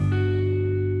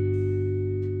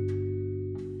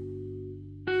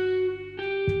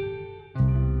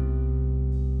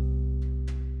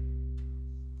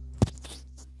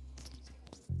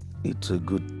It's a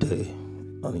good day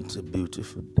and it's a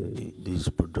beautiful day. This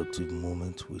productive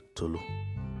moment with Tolu.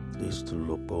 This is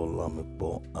Tolulopo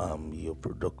Lamipo. I'm your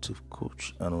productive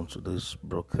coach, and on today's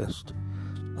broadcast,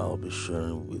 I'll be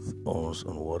sharing with us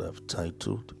on what I've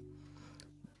titled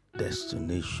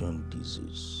Destination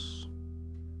Disease.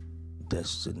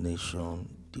 Destination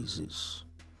Disease.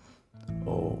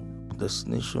 Or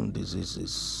destination disease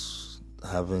is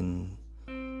having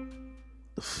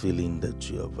the feeling that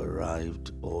you have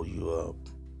arrived or you have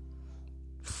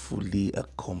fully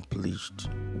accomplished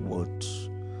what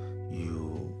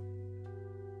you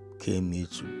came here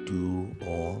to do,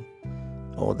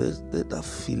 or there's that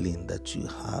feeling that you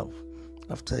have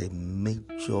after a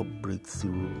major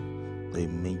breakthrough, a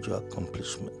major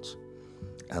accomplishment.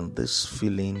 And this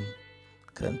feeling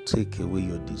can take away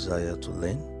your desire to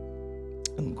learn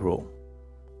and grow,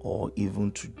 or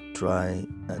even to try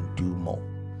and do more.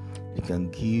 It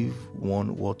can give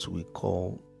one what we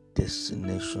call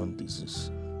destination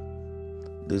disease.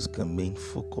 This can mean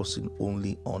focusing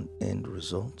only on end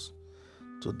results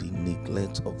to the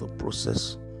neglect of the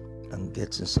process and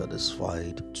getting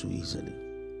satisfied too easily.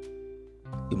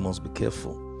 We must be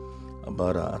careful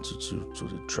about our attitude to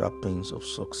the trappings of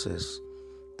success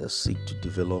that seek to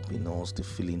develop in us the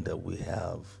feeling that we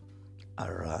have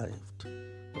arrived,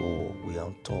 or we are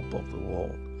on top of the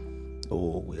world,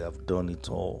 or we have done it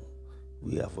all.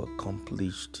 We have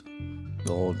accomplished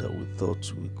all that we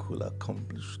thought we could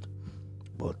accomplish.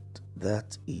 But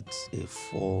that is a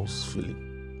false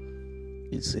feeling.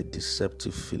 It's a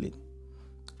deceptive feeling.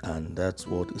 And that's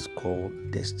what is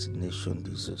called destination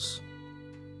disease.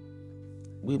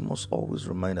 We must always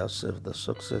remind ourselves that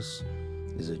success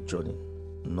is a journey,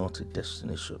 not a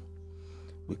destination.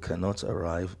 We cannot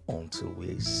arrive until we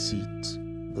exit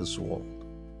this world.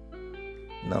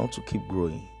 Now, to keep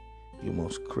growing, you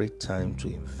must create time to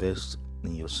invest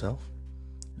in yourself.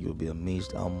 You'll be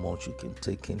amazed how much you can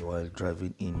take in while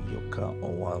driving in your car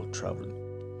or while traveling.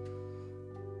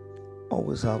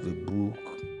 Always have a book,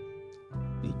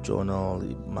 a journal,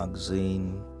 a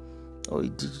magazine, or a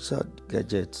digital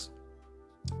gadget,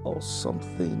 or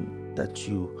something that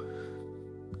you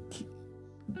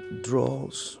draw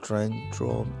strength,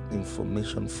 draw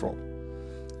information from.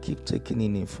 Keep taking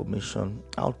in information,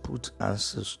 output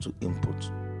answers to input.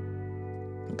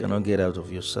 You cannot get out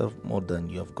of yourself more than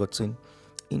you have gotten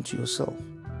into yourself.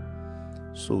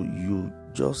 So you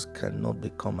just cannot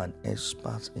become an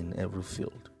expert in every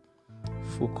field.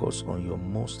 Focus on your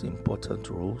most important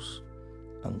roles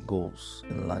and goals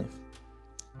in life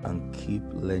and keep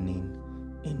learning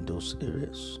in those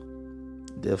areas.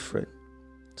 Dear friend,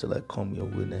 till I come your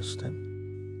way next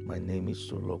time, my name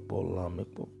is Tolulopo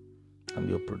Lamipo. I'm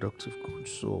your productive coach,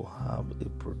 so have a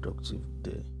productive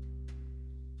day.